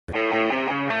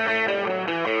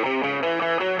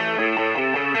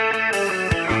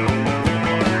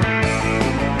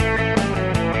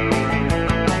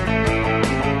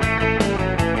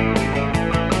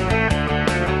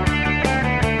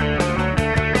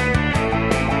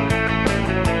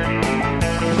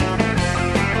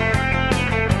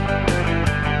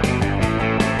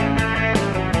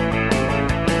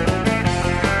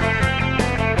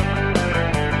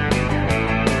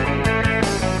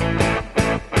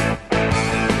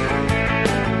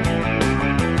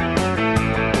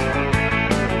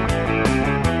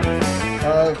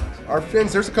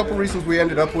fins, there's a couple reasons we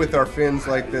ended up with our fins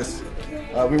like this.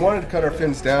 We wanted to cut our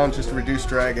fins down just to reduce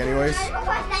drag anyways.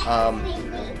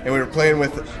 And we were playing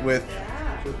with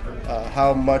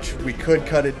how much we could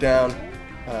cut it down,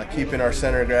 keeping our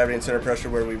center of gravity and center of pressure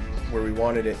where we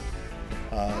wanted it.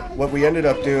 What we ended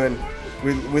up doing,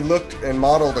 we looked and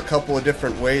modeled a couple of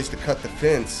different ways to cut the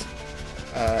fins.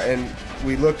 And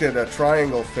we looked at a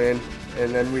triangle fin,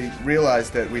 and then we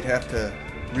realized that we'd have to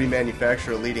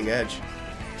remanufacture a leading edge.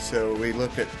 So we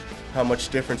looked at how much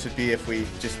difference it'd be if we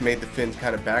just made the fin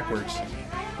kind of backwards,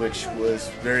 which was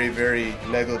very, very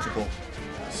negligible.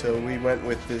 So we went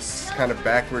with this kind of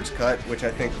backwards cut, which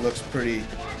I think looks pretty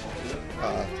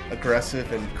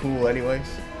aggressive and cool anyways.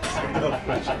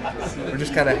 We're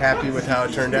just kind of happy with how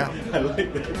it turned out. I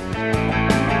like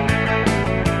that.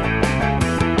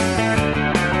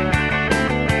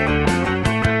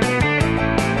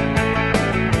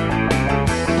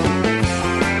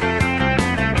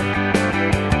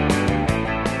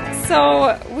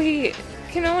 So we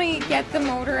can only get the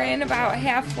motor in about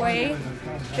halfway.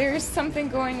 There's something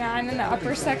going on in the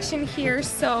upper section here,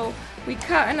 so we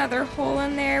cut another hole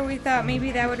in there. We thought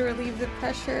maybe that would relieve the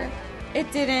pressure.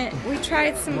 It didn't. We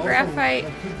tried some graphite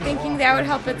thinking that would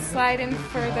help it slide in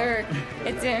further.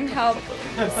 It didn't help.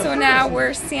 So now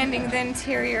we're sanding the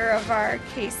interior of our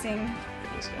casing,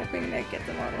 hoping to get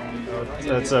the motor in.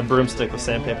 That's a broomstick with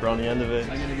sandpaper on the end of it.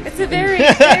 It's a very,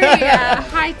 very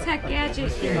high-tech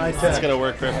gadget here. It's going to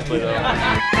work perfectly though.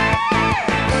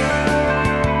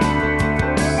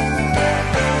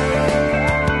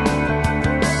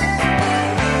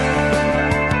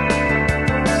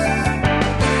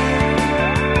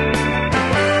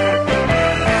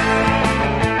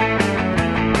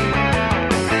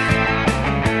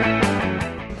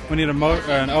 We need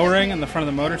an O-ring in the front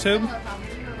of the motor tube,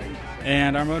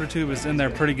 and our motor tube is in there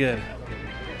pretty good.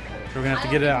 So we're gonna have to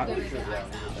get it out.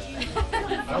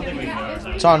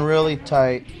 It's on really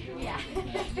tight.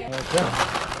 Okay.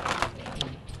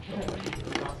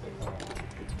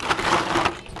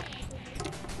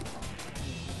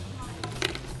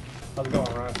 How's it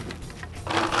going, Ryan?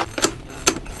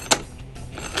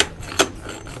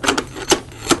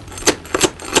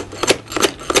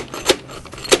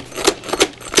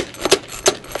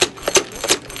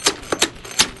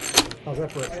 How's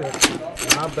that for a trick?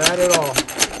 Not bad at all.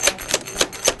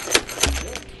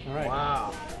 All right.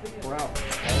 Wow. We're out.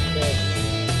 Okay.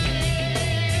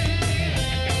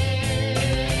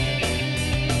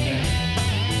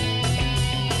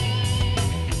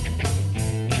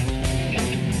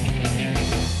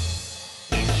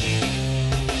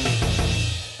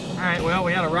 All right, well,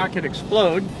 we had a rocket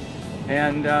explode,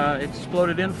 and it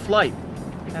exploded in flight.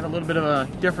 Had a little bit of a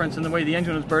difference in the way the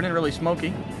engine was burning, really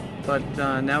smoky. But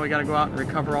now we got to go out and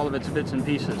recover all of its bits and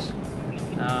pieces.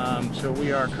 So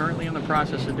we are currently in the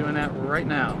process of doing that right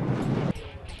now.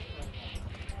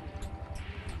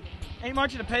 Ain't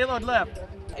much of the payload left.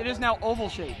 It is now oval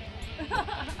shaped.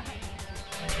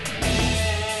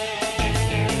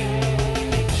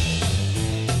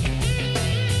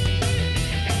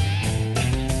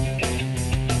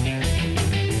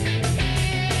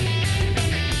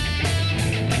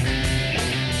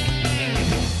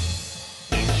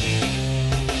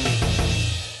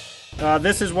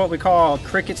 This is what we call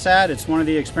cricket sat. It's one of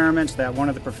the experiments that one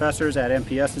of the professors at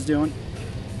MPS is doing.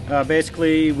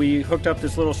 Basically, we hooked up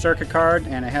this little circuit card,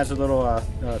 and it has a little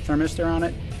thermistor on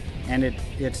it, and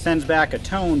it sends back a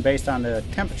tone based on the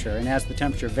temperature. And as the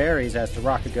temperature varies, as the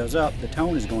rocket goes up, the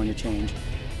tone is going to change,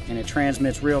 and it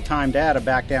transmits real-time data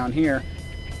back down here.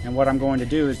 And what I'm going to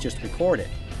do is just record it.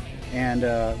 And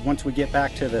once we get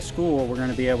back to the school, we're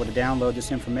going to be able to download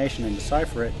this information and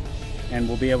decipher it, and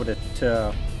we'll be able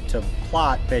to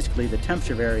plot basically the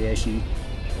temperature variation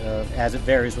as it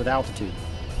varies with altitude.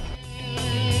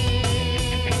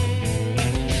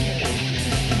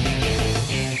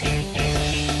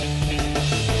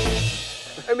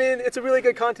 I mean, it's a really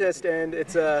good contest, and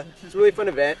it's a really fun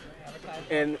event.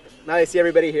 And now I see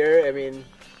everybody here. I mean,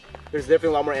 there's definitely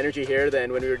a lot more energy here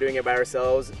than when we were doing it by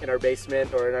ourselves in our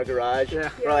basement or in our garage. Yeah.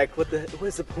 We're like,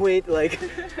 what's the point? Like, we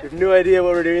have no idea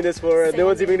what we're doing this for. No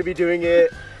one's even going to be doing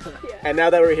it. Yeah. And now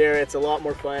that we're here, it's a lot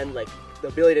more fun. Like, the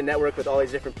ability to network with all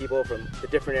these different people from the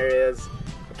different areas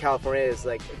of California is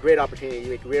like a great opportunity.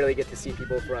 You like, rarely get to see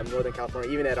people from Northern California,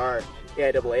 even at our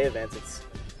AIAA events.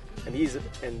 And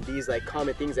these like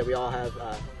common things that we all have,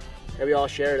 that we all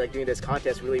share, like doing this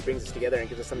contest, really brings us together and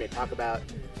gives us something to talk about,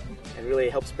 and really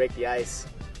helps break the ice,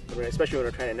 especially when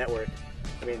we're trying to network.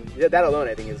 I mean, that alone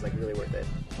I think is like really worth it.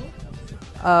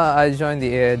 I joined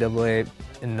the AIAA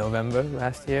in November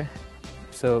last year,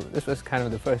 so this was kind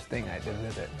of the first thing I did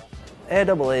with it.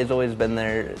 AIAA has always been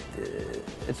there.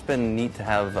 It's been neat to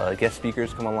have guest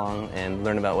speakers come along and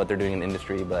learn about what they're doing in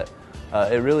industry, but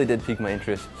it really did pique my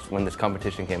interest when this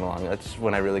competition came along. That's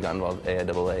when I really got involved with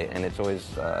AIAA, and it's always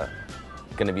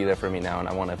going to be there for me now, and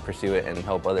I want to pursue it and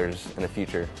help others in the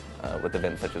future with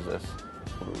events such as this.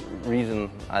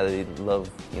 Reason I love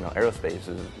aerospace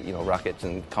is rockets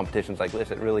and competitions like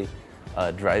this. It really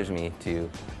drives me to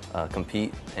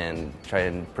compete and try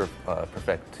and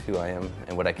perfect who I am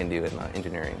and what I can do in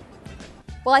engineering.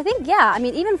 Well, I think, yeah, I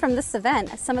mean, even from this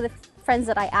event, some of the friends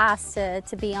that I asked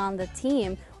to be on the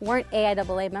team weren't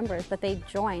AIAA members, but they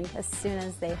joined as soon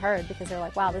as they heard, because they're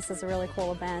like, wow, this is a really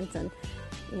cool event, and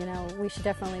we should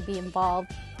definitely be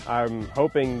involved. I'm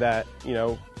hoping that,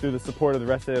 through the support of the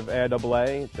rest of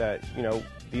AIAA, that,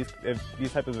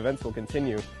 these type of events will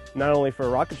continue, not only for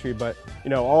rocketry, but,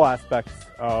 all aspects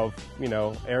of,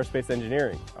 aerospace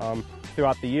engineering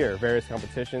throughout the year, various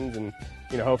competitions, and,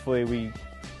 hopefully we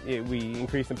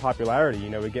increase in popularity,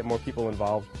 we get more people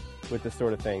involved with this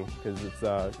sort of thing, because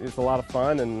it's a lot of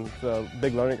fun and it's a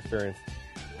big learning experience.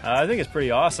 I think it's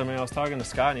pretty awesome. I mean, I was talking to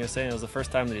Scott, and he was saying it was the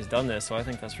first time that he's done this, so I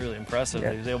think that's really impressive. Yeah.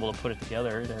 That he was able to put it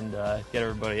together and get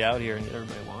everybody out here and get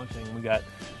everybody launching. We got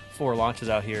 4 launches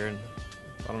out here, and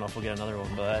I don't know if we'll get another one,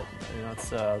 but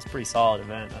it's a pretty solid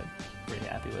event. I'm pretty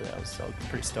happy with it. I was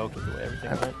pretty stoked with the way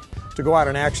everything went. To go out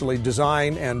and actually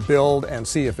design and build and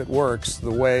see if it works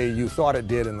the way you thought it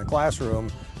did in the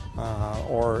classroom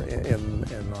or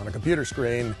on a computer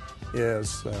screen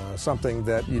is something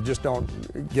that you just don't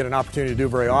get an opportunity to do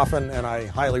very often, and I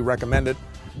highly recommend it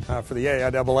for the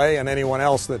AIAA and anyone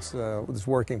else that's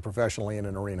working professionally in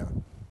an arena.